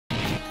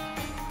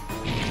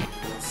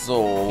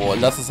So,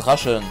 lass es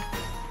rascheln.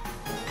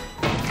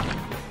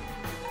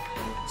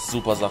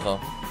 Super Sache.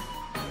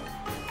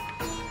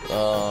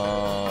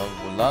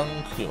 Wo lang?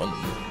 Hier unten.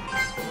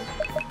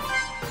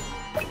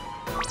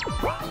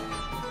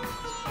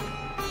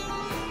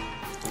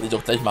 Hätte ich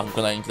doch gleich machen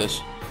können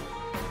eigentlich.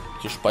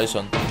 Hier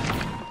speichern.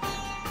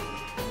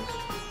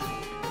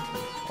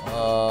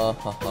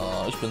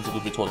 Haha, ich bin so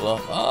gut wie tot, oder?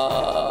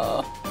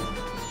 Ah.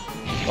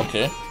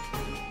 Okay.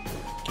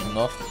 Ging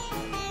noch.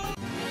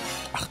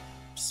 Ach,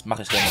 was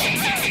mache ich denn?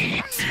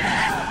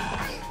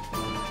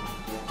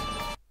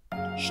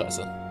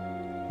 Scheiße.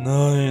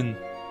 Nein.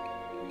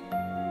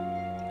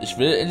 Ich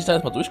will endlich da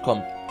erstmal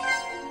durchkommen.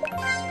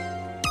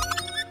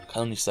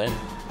 Kann doch nicht sein.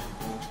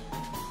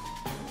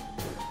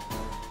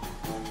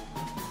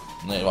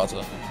 Nee,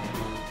 warte.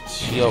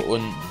 Hier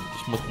unten.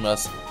 Ich muss mir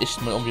das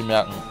echt mal irgendwie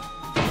merken.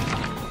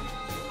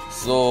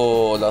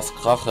 So, lass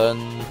krachen.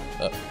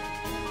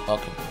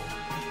 Okay.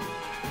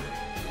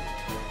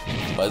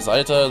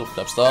 Beiseite, du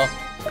bleibst da.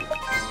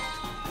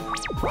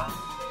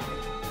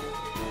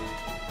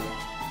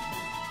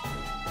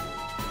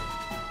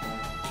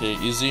 Okay,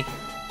 easy.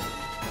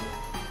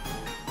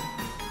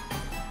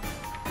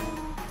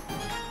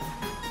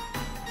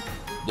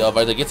 Ja,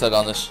 weiter geht's ja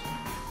gar nicht.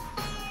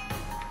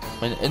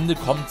 Mein Ende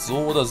kommt so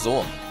oder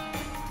so.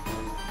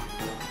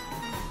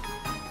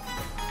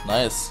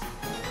 Nice.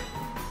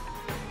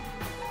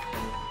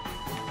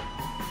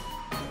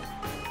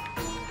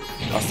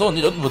 Achso, und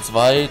hier unten wird's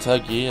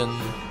weitergehen.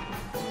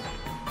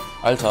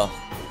 Alter.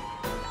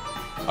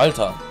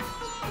 Alter.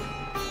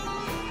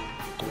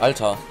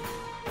 Alter.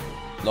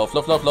 Lauf,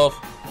 lauf, lauf,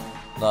 lauf.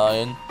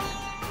 Nein.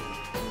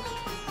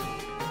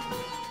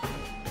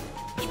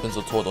 Ich bin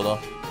so tot, oder?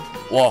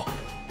 Wow.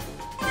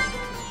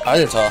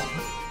 Alter.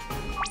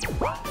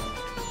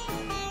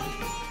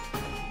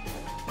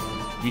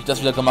 Wie ich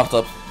das wieder gemacht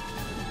habe.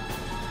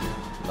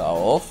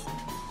 Lauf.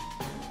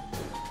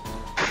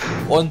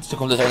 Und hier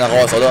kommt jetzt einer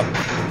raus, oder?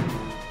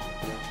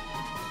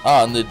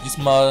 Ah, ne,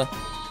 diesmal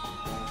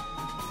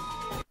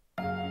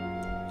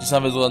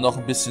haben wir sogar noch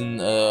ein bisschen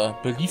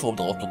Belieferung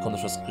drauf bekommen,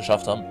 dass wir es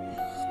geschafft haben.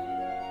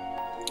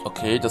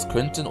 Okay, das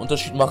könnte einen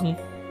Unterschied machen.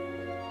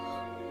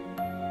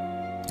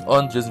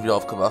 Und wir sind wieder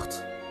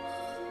aufgewacht.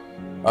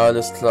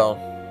 Alles klar.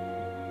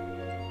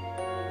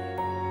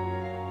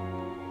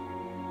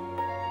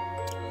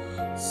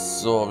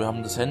 So, wir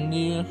haben das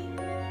Handy.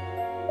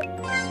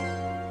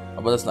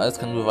 Aber das sind alles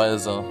keine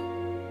Beweise.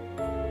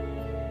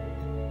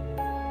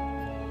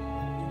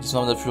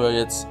 Diesmal haben wir dafür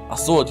jetzt... Ach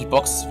so, die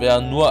Box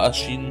wäre nur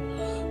erschienen,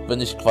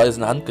 wenn ich quasi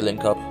ein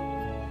Handgelenk habe.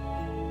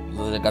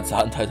 Also eine ganze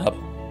Hand halt habe.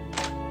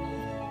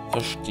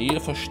 Verstehe,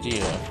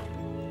 verstehe.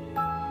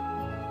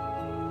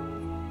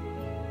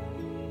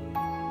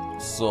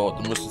 So,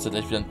 du musst uns ja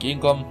gleich wieder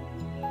entgegenkommen.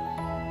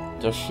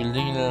 Der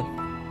Schlingel.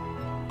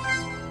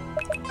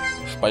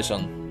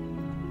 Speichern.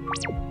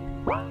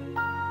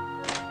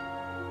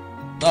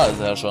 Da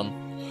ist er ja schon.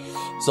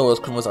 So, das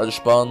können wir uns alles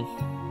sparen.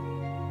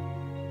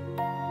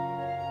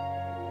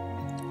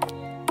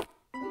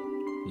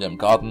 Wieder im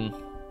Garten.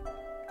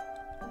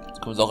 Das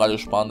können wir uns auch alle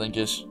sparen,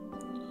 denke ich.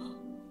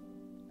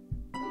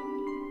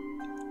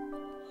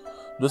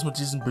 Nur das mit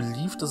diesem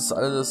Belief, das ist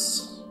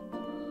alles...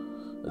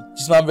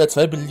 Diesmal haben wir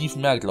 2 Belief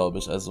mehr, glaube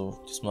ich.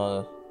 Also,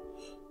 diesmal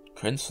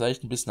könnte es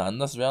vielleicht ein bisschen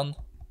anders werden.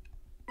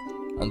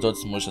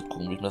 Ansonsten muss ich halt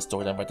gucken, wie ich mit der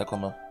Story dann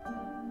weiterkomme.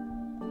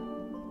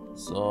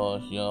 So,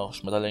 hier noch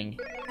Schmetterling.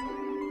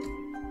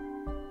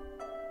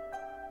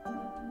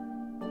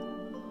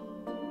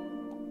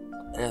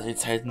 Ja, die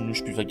Zeit in dem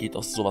Spiel vergeht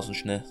auch sowas und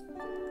schnell.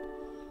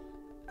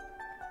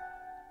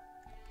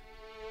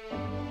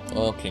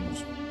 Okay,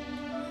 gut.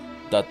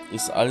 Das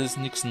ist alles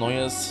nichts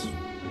Neues.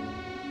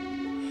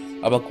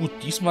 Aber gut,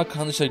 diesmal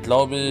kann ich ja,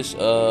 glaube ich,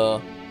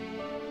 auch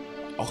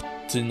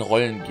zu den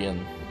Rollen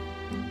gehen.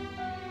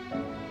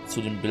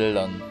 Zu den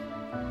Bildern.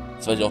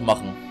 Das werde ich auch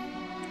machen.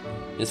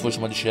 Jetzt, wo ich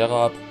schon mal die Schere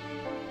habe.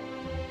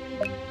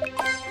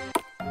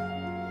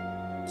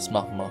 Das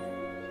machen wir.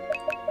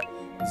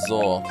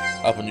 So,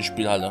 ab in die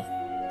Spielhalle.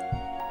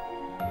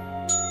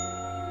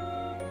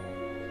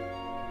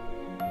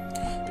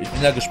 Ich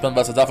bin ja gespannt,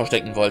 was er da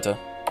verstecken wollte.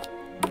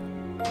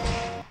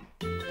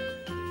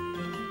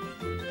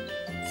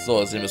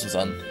 So, sehen wir es uns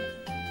an.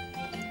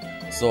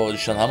 So, die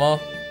Steinhammer.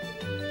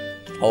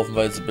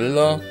 Haufenweise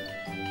Bilder,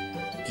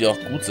 die auch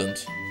gut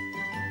sind.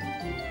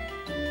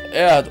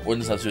 Er hat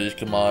uns natürlich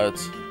gemalt.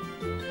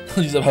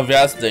 Dieser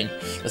pervers Ding,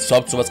 dass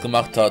überhaupt sowas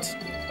gemacht hat,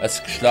 als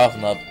ich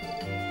geschlafen habe.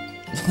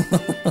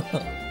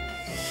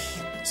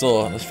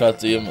 So, ich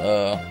werde ihn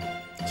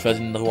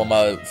darüber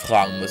mal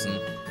fragen müssen.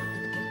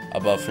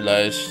 Aber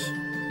vielleicht,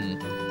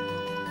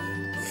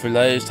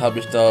 vielleicht habe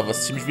ich da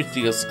was ziemlich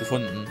Wichtiges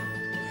gefunden.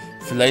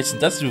 Vielleicht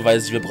sind das die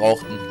Beweise, die wir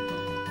brauchten,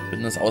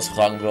 wenn er das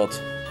ausfragen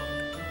wird.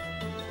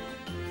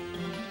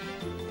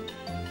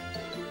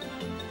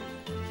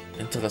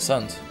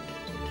 Interessant.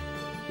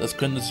 Das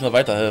könnte uns mal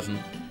weiterhelfen.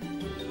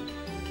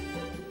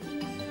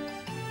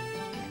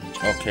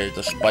 Okay,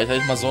 das speichere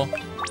ich mal so.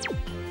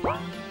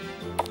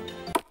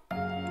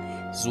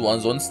 So,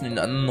 ansonsten in den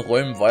anderen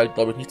Räumen war halt,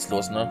 glaube ich, nichts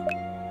los, ne?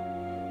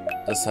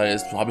 Das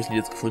heißt, wo habe ich den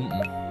jetzt gefunden?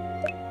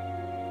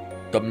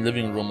 Ich glaube im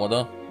Living Room,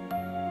 oder?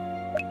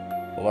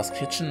 Wo war's?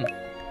 Kitchen?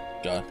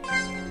 Egal.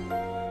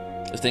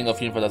 Ich denke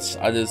auf jeden Fall, dass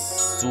ich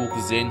alles so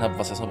gesehen habe,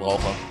 was ich erstmal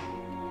brauche.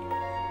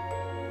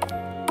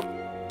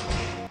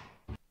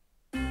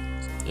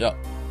 Ja.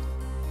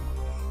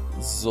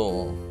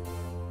 So.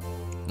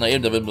 Na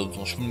eben, da werden wir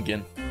noch schwimmen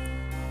gehen.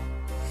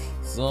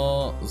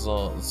 So.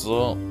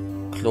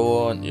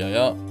 Klon,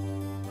 ja.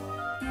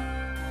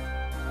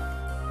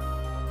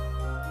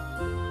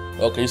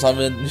 Okay, jetzt haben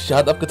wir nicht die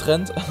Hand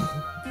abgetrennt.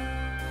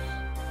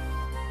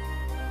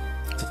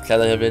 Klar,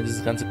 daher werden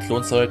dieses ganze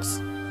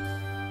Klonzeugs.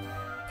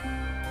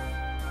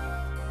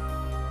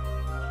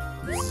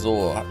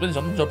 So, hat man nicht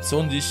auch eine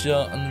Option, die ich hier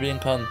anwählen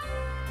kann?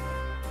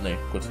 Nee,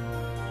 gut.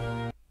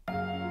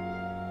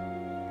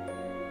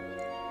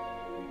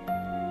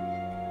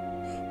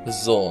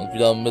 So, und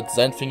wieder mit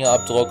seinem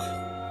Fingerabdruck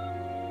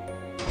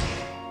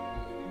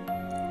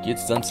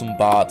geht's dann zum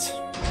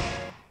Bad.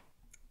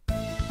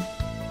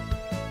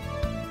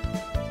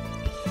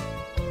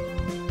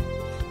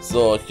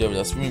 So, ich gehe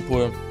wieder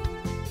Swimmingpool.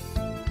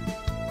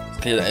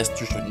 Das kann ich da erst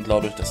durchdrücken,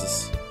 glaube ich. Das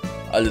ist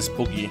alles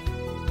Boogie.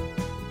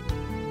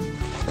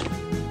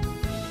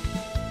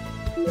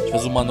 Ich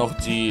versuche mal noch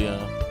die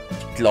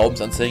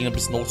Glaubensanzeigen ein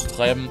bisschen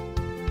hochzutreiben.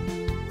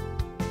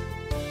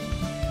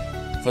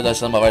 Vielleicht ich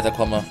dann mal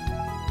weiterkomme.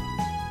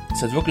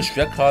 Ist halt wirklich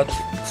schwer gerade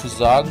zu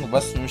sagen,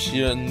 was mich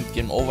hier in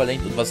Game Over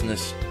lenkt und was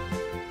nicht.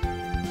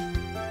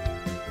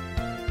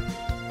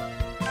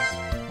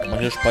 Mal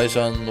hier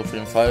speichern, auf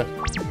jeden Fall.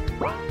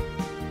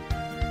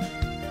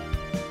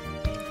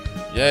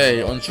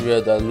 Yay, und schon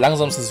wieder der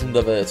langsamste Zoom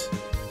der Welt.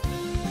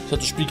 Ich habe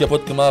das Spiel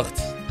kaputt gemacht.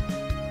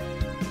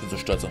 Ich bin so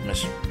stolz auf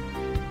mich.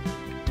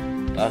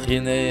 Ach je,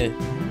 nee.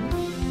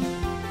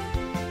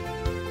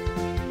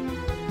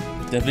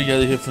 Der Weg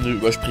hätte hier für eine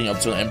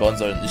Überspringen-Option einbauen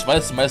sollen. Ich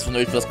weiß, die meisten von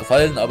euch wird das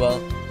gefallen, aber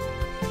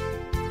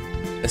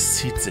es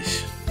zieht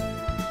sich.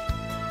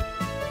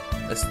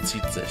 Es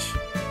zieht sich.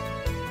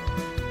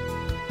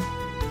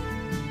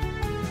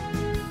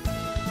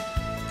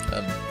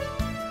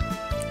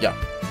 Ja.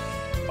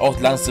 Auch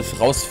das langste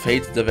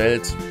Rausfade der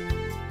Welt.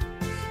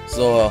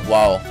 So,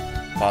 wow.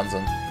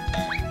 Wahnsinn.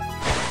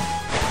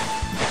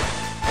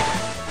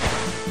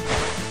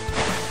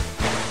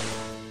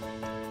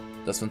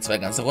 Das sind 2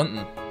 ganze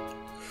Runden.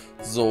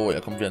 So, er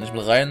kommt wieder nicht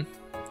mit rein.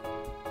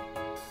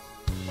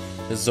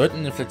 Wir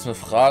sollten ihn vielleicht mal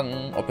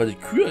fragen, ob er die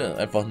Kühe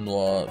einfach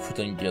nur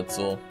füttern geht,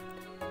 so.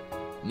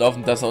 Und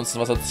hoffen, dass er uns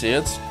was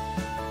erzählt.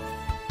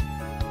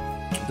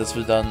 Dass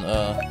wir dann,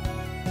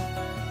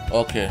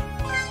 okay.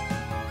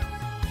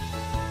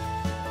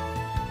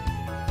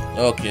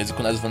 Okay, sie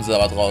kommen also von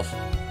selber drauf.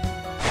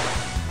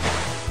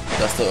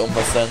 Dass da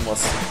irgendwas sein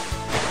muss.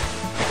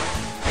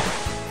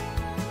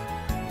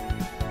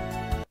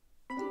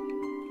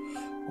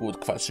 Gut,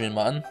 quatschen wir ihn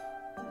mal an.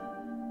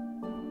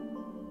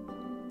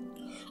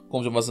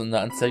 Gucken wir, was in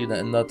der Anzeige da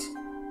ändert.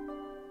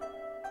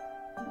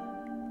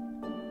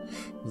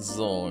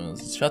 So,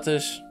 jetzt ist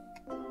fertig.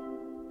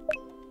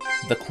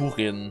 Mit der Kuh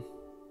reden.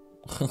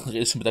 Rede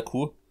ich mit der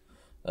Kuh?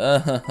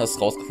 Hast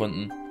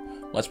rausgefunden.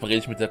 Manchmal rede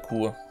ich mit der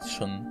Kuh. Ist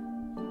schon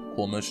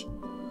komisch.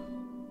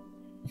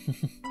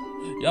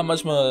 Ja,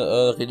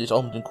 manchmal rede ich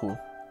auch mit den Kuh.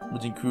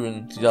 Mit den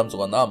Kühen. Die haben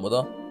sogar Namen,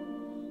 oder?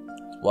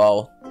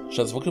 Wow.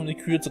 Scheint es wirklich um die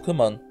Kühe zu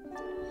kümmern.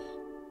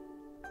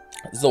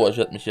 So, ich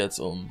werde mich jetzt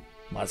um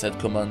Mahlzeit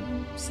kümmern.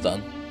 Bis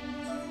dann.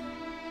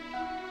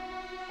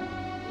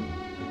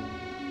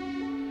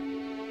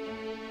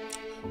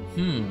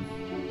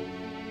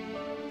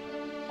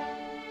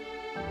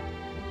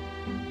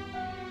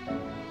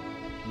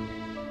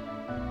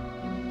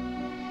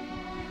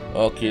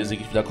 Okay, sie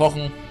geht wieder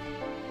kochen.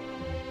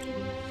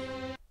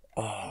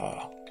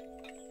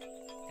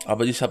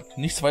 Aber ich habe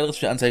nichts weiteres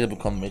für Anzeige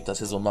bekommen, wenn ich das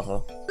hier so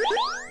mache.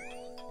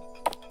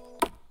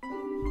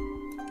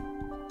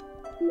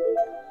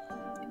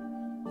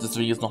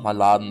 Deswegen jetzt nochmal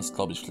laden, ist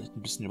glaube ich vielleicht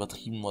ein bisschen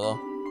übertrieben, oder?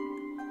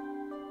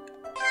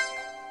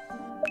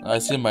 Ah,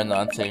 ich sehe meine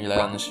Anzeige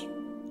leider nicht.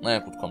 Naja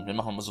gut, komm, wir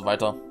machen mal so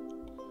weiter.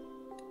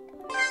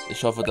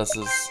 Ich hoffe, dass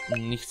es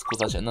nichts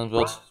großartig ändern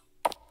wird.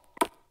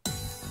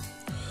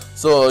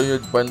 So, hier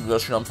die beiden wieder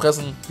schön am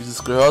Fressen, wie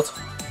es gehört.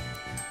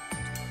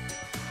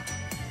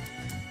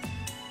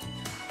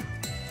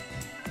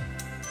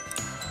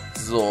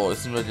 So,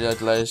 jetzt sind wir ja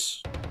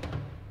gleich.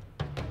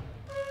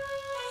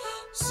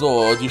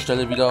 So, die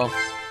Stelle wieder.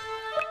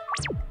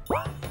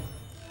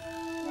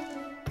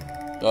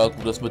 Ja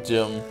gut, das mit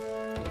dem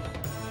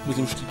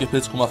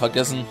Stiegelpilz kann man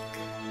vergessen.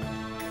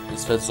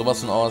 Jetzt fällt sowas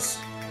von aus.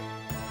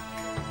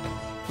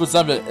 Ich würde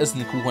sagen, wir essen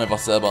den Kuchen einfach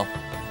selber.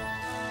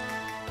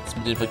 Das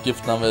mit den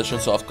Vergiften haben wir schon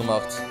so oft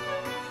gemacht.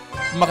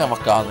 Wir machen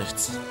einfach gar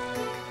nichts.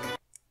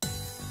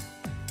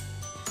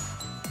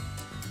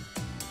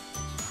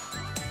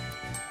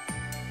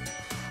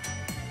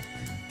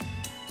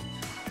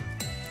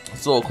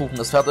 So, Kuchen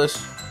ist fertig.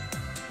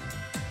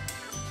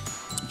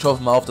 Ich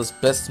hoffe mal auf das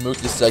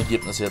bestmöglichste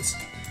Ergebnis jetzt.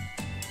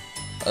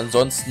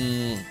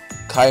 Ansonsten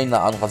keine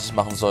Ahnung, was ich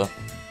machen soll.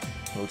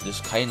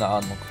 Wirklich keine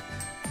Ahnung.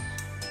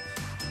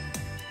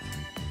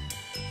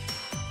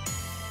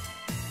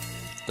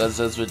 Das ist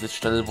jetzt wirklich die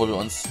Stelle, wo wir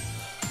uns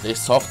gleich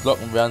soft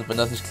locken werden, wenn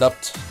das nicht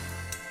klappt.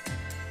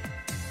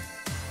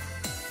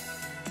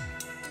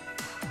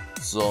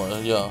 So,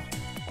 ja.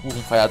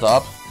 Kuchen feiert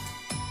ab.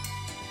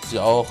 Sie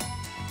auch.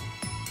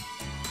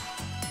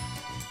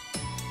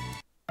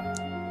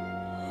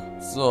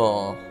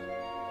 So.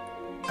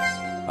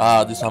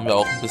 Ah, dies haben wir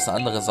auch ein bisschen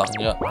andere Sachen.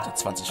 Ja,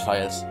 20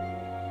 Files.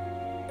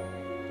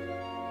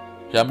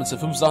 Wir haben jetzt hier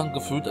 5 Sachen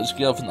gefüllt. Also ich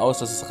gehe davon aus,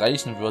 dass es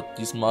reichen wird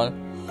diesmal,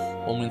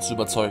 um ihn zu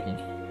überzeugen.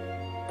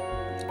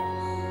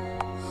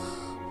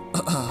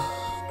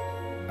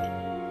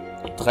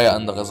 Drei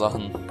andere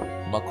Sachen.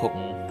 Mal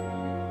gucken.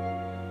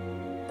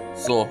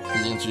 So,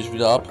 wir legen natürlich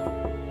wieder ab.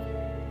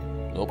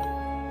 Nope.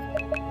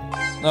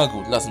 Na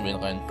gut, lassen wir ihn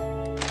rein.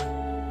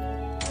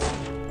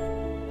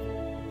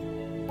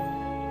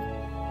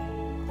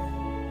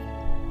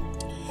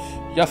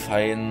 Ja,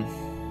 fein.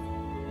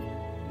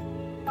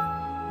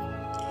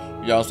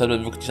 Ja, es bleibt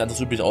wirklich nicht anders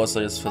übrig,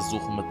 außer jetzt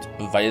versuchen mit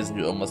Beweisen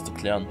wie irgendwas zu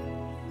klären.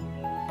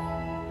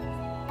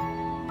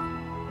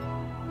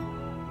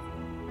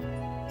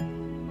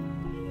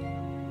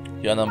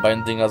 Die anderen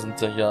beiden Dinger sind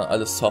ja hier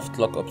alles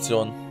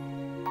Softlock-Optionen.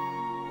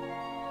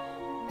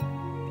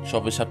 Ich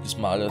hoffe, ich habe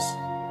diesmal alles.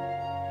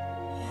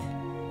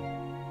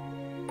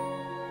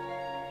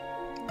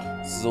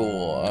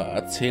 So,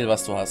 erzähl,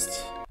 was du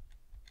hast.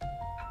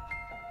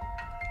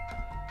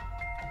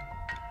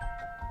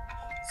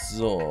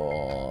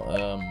 So,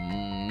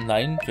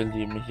 nein, wir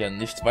leben hier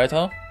nicht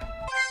weiter.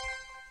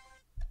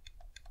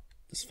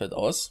 Das fällt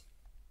aus.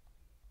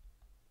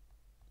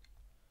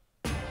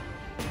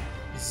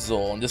 So,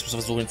 und jetzt müssen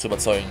wir versuchen, ihn zu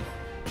überzeugen.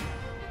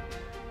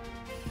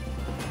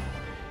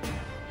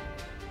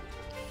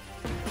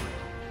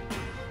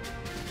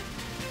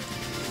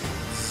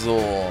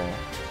 So.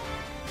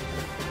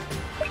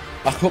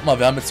 Ach, guck mal,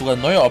 wir haben jetzt sogar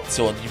eine neue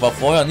Option. Die war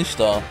vorher nicht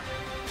da.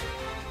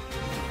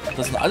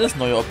 Das sind alles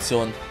neue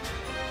Optionen.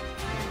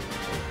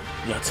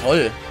 Ja,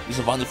 toll.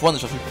 Wieso waren die vorher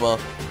nicht verfügbar?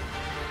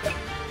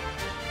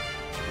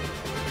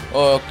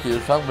 Okay,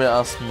 fangen wir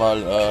erstmal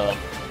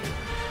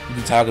mit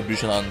den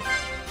Tagebüchern an.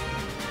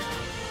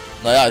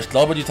 Naja, ich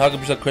glaube, die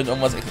Tagebücher können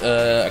irgendwas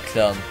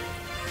erklären.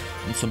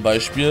 Und zum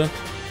Beispiel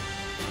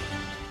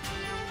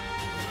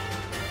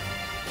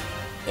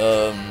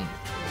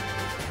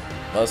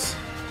was?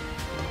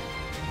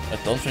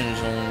 I don't think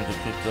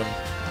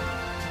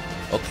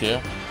okay.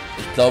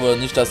 Ich glaube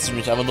nicht, dass du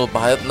mich einfach nur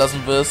behalten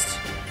lassen wirst.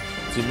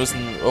 Sie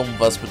müssen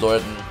irgendwas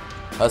bedeuten.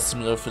 Hast du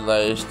mir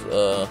vielleicht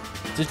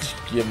sichtlich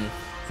gegeben?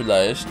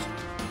 Vielleicht.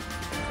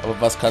 Aber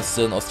was kannst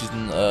du denn aus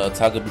diesen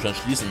Tagebüchern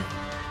schließen?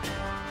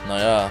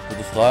 Naja,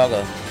 gute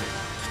Frage.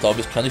 Ich glaube,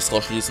 ich kann nichts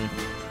draus schließen.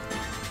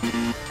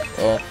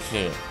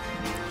 Okay.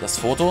 Das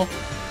Foto?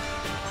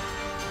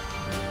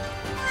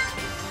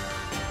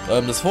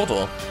 Das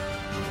Foto.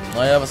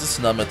 Naja, was ist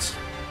denn damit?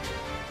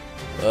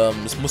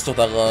 Es muss doch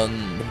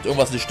daran mit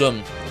irgendwas nicht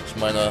stimmen. Ich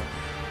meine,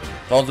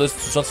 warum soll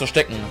es sonst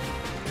verstecken?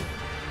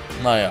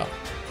 Naja.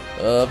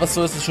 Was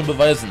soll es denn schon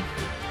beweisen?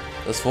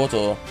 Das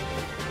Foto.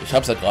 Ich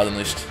hab's ja gerade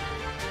nicht.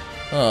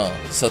 Ah,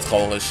 das ist ja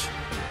traurig.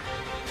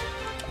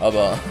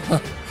 Aber,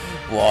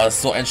 boah, das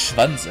ist so ein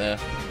Schwanz, ey.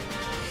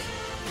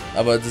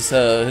 Aber das ist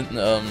ja hinten,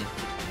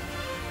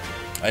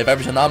 ein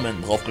weiblicher Name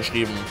hinten drauf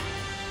geschrieben.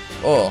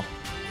 Oh,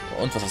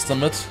 und was ist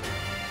damit?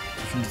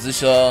 Ich bin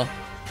sicher,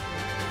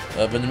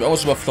 wenn du mir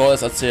irgendwas über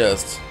Flores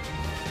erzählst.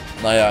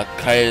 Naja,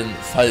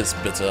 keinenfalls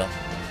bitte.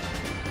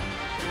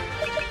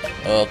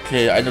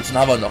 Okay, eine Option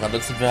haben wir noch,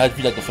 ansonsten sind wir halt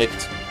wieder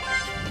gefickt.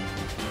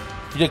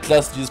 Wieder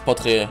klasse, dieses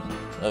Porträt.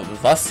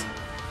 Was?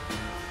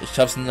 Ich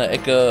hab's in der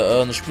Ecke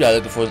eine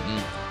Spielhalle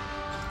gefunden.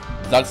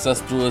 Du sagst,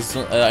 dass du es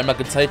einmal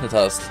gezeichnet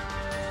hast.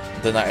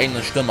 Mit deiner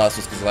eigenen Stimme hast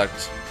du es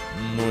gesagt.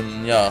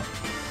 Nun ja.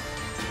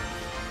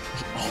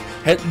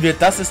 Oh, hätten wir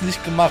das jetzt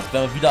nicht gemacht,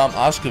 wären wir wieder am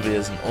Arsch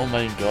gewesen. Oh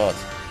mein Gott.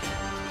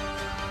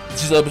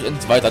 Siehst du, ob ich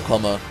endlich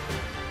weiterkomme.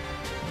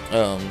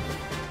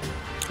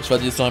 Ich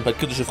werde jetzt noch ein paar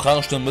kritische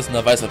Fragen stellen müssen,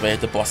 da weiß er, wer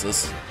der Boss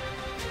ist.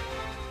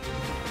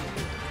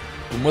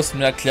 Du musst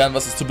mir erklären,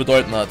 was es zu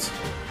bedeuten hat.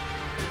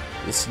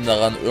 Ist denn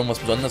daran irgendwas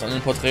Besonderes an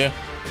dem Porträt?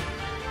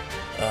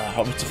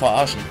 Hör mich zu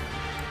verarschen.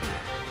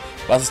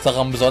 Was ist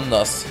daran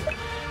besonders?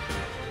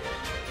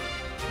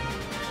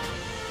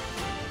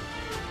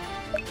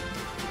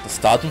 Das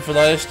Datum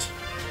vielleicht?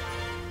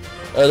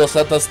 Das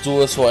hat, dass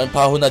du es vor ein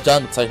paar hundert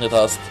Jahren gezeichnet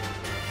hast.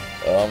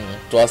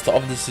 Du hast da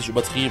offensichtlich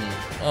übertrieben.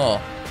 Oh.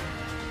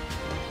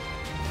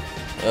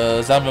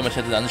 Sagen wir mal, ich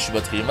hätte da nicht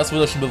übertrieben. Was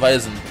würde das schon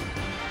beweisen?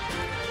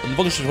 Wenn du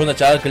wirklich schon 100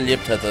 Jahre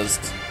gelebt hättest.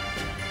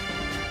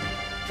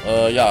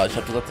 Ja, ich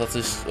habe gesagt, dass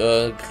ich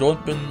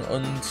geklont bin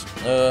und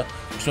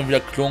schon wieder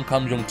klonen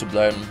kann, um jung zu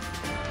bleiben.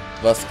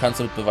 Was kannst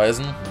du damit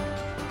beweisen?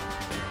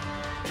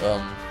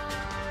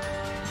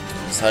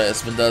 Das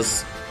heißt, wenn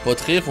das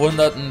Porträt vor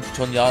hunderten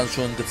von Jahren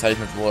schon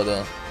gezeichnet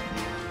wurde,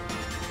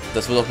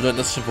 das würde auch bedeuten,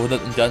 dass du schon vor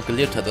hunderten Jahren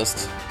gelebt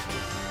hättest.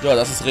 Ja,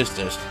 das ist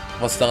richtig.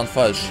 Was ist daran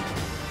falsch?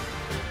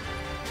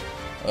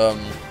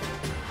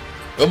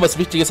 Irgendwas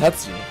Wichtiges hat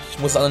sie. Ich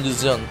muss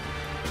analysieren.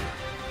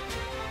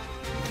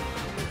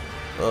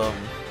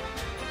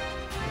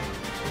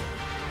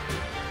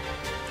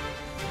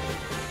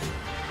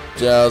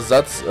 Der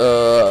Satz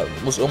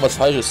muss irgendwas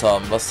Falsches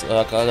haben. Was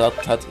er gerade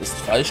gesagt hat, ist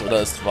falsch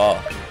oder ist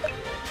wahr?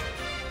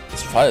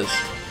 Ist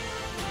falsch.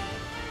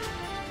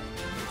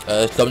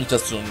 Ich glaube nicht,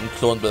 dass du ein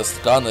Klon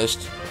bist. Gar nicht.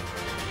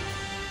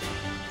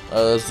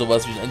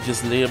 Sowas wie ein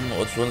endliches Leben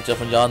und 400 Jahre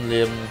von Jahren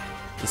leben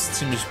ist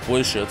ziemlich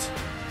Bullshit.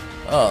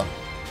 Ah,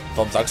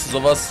 warum sagst du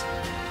sowas?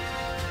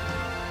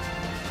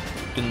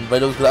 Weil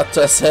du gesagt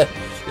hast,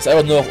 ist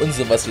einfach nur noch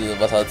Unsinn, was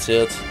er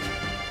erzählt.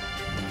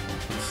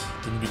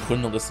 Die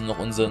Begründung ist nur noch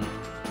Unsinn.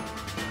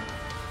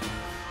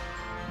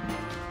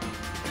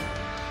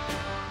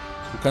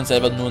 Du kannst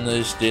selber nur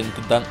nicht den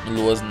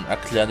Gedankenlosen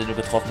erklären, den du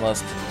getroffen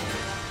hast.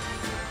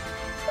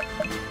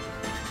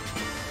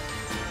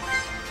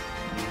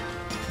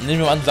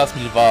 Nehmen wir an, du sagst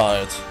mir die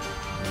Wahrheit.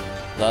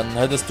 Dann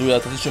hättest du ja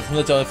tatsächlich schon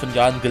 100 Jahre von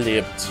Jahren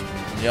gelebt.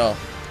 Ja.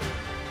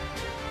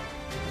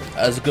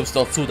 Also gibst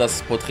du auch zu, dass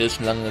das Porträt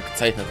schon lange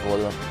gezeichnet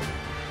wurde.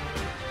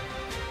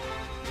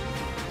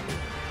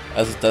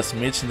 Also das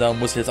Mädchen da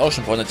muss jetzt auch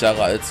schon 100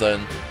 Jahre alt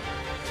sein.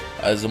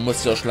 Also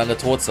muss sie auch schon lange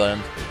tot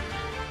sein.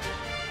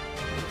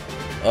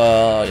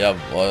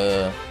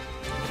 Jawohl.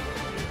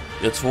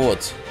 Ihr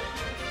Tod.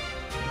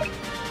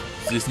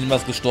 Sie ist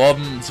niemals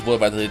gestorben, sie wurde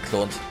weiter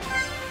geklont.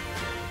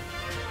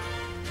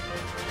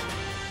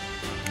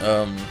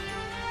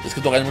 Es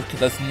gibt auch eine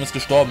Möglichkeit, dass sie niemals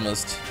gestorben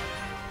ist.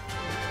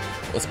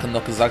 Es kann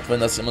doch gesagt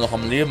werden, dass sie immer noch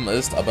am Leben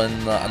ist, aber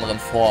in einer anderen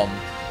Form.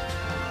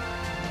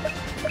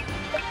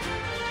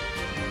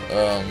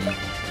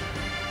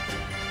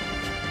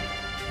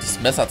 Das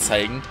Messer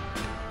zeigen.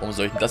 Warum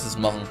soll ich denn das jetzt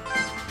machen?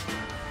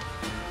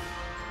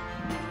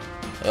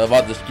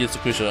 Warte, ich gehe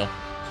zur Küche.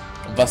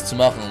 Um was zu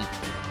machen?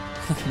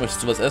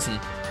 Möchtest du was essen?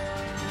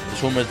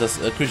 Ich hole mir das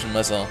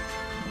Küchenmesser.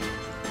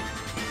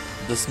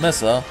 Das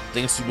Messer?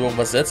 Denkst du über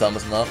irgendwas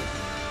Seltsames nach?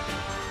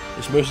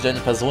 Ich möchte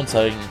deine Person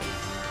zeigen.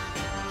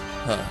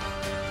 Hm.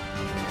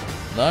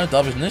 Nein,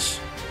 darf ich nicht?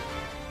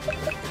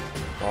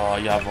 Oh,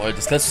 jawohl,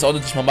 das lässt das Auto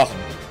nicht mal machen.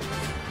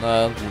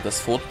 Na gut, das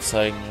Foto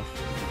zeigen.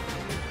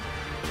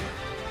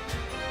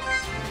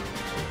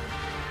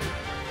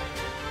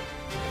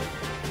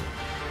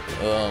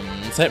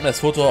 Zeig mir das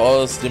Foto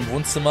aus dem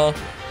Wohnzimmer.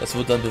 Das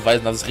wird dann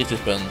beweisen, dass ich richtig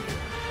bin.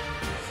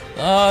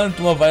 Ah,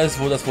 du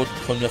weißt, wo das Foto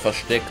von mir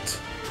versteckt.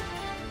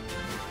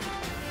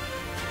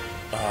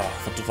 Ah,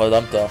 du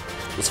Verdammter.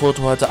 Das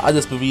Foto hatte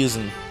alles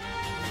bewiesen.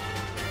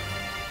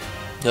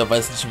 Der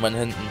weiß nicht in meinen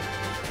Händen.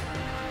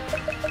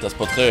 Das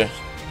Porträt.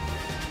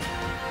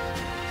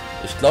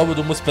 Ich glaube,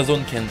 du musst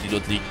Personen kennen, die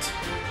dort liegt.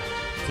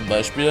 Zum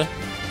Beispiel.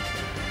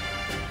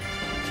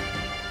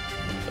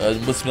 Du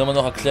musst mir immer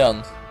noch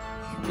erklären.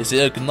 Ich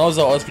sehe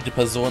genauso aus wie die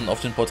Person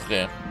auf dem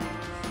Porträt.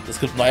 Es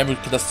gibt nur eine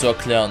Möglichkeit, das zu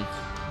erklären.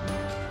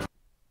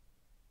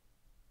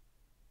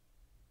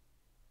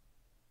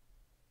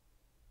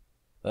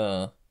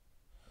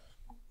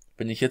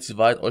 Wenn ich jetzt die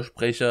Wahrheit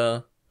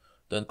ausspreche,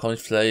 dann komme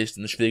ich vielleicht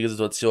in eine schwierige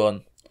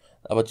Situation.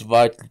 Aber die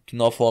Wahrheit liegt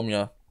genau vor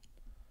mir.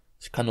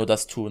 Ich kann nur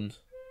das tun.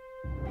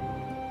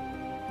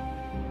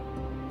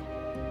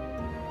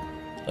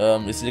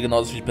 Ich sehe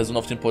genauso wie die Person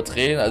auf dem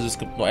Porträt, also es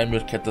gibt nur eine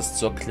Möglichkeit, das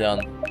zu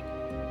erklären.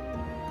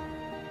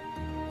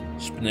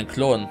 Ich bin ein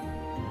Klon.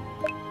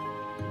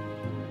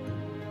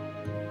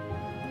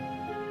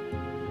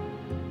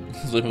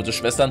 Soll ich mit der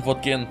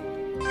Schwesterantwort gehen?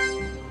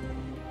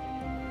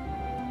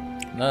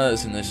 Na,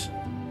 ist sie nicht.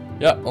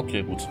 Ja,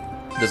 okay, gut.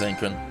 Hätte sein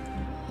können.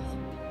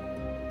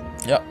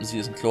 Ja, sie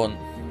ist ein Klon.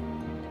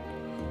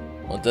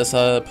 Und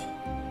deshalb...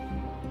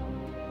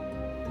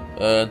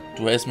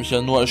 du hältst mich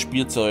ja nur als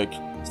Spielzeug.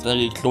 Das sind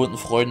deine geklonten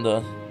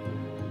Freunde.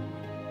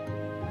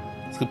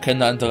 Es gibt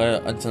keine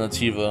andere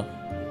Alternative.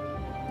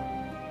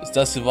 Ist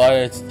das die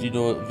Wahrheit, die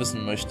du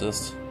wissen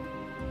möchtest?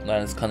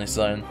 Nein, das kann nicht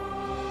sein.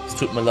 Es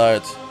tut mir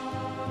leid.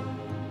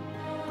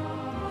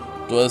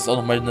 Du hast auch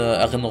noch meine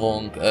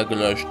Erinnerung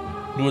gelöscht.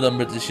 Nur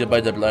damit ich hier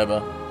bei dir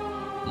bleibe.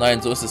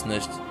 Nein, so ist es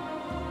nicht.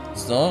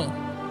 So?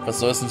 Was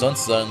soll es denn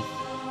sonst sein?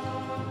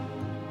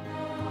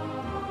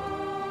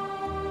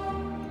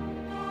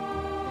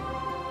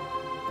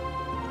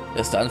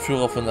 Er ist der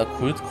Anführer von der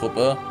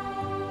Kultgruppe.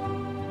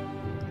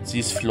 Sie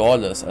ist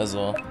flawless,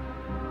 also...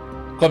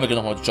 Komm, wir gehen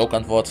nochmal die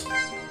Joke-Antwort.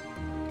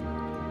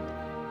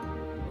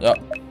 Ja.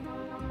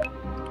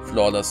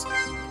 Flawless.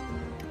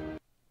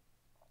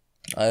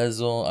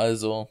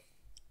 Also...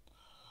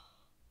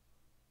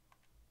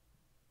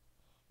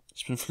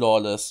 Ich bin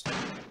flawless.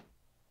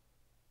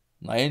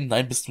 Nein,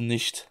 nein, bist du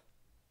nicht.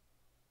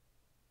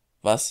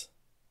 Was?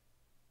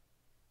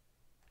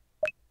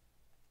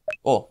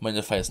 Oh,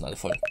 meine Pfeile sind alle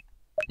voll.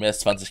 Mehr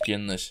als 20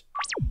 gehen nicht.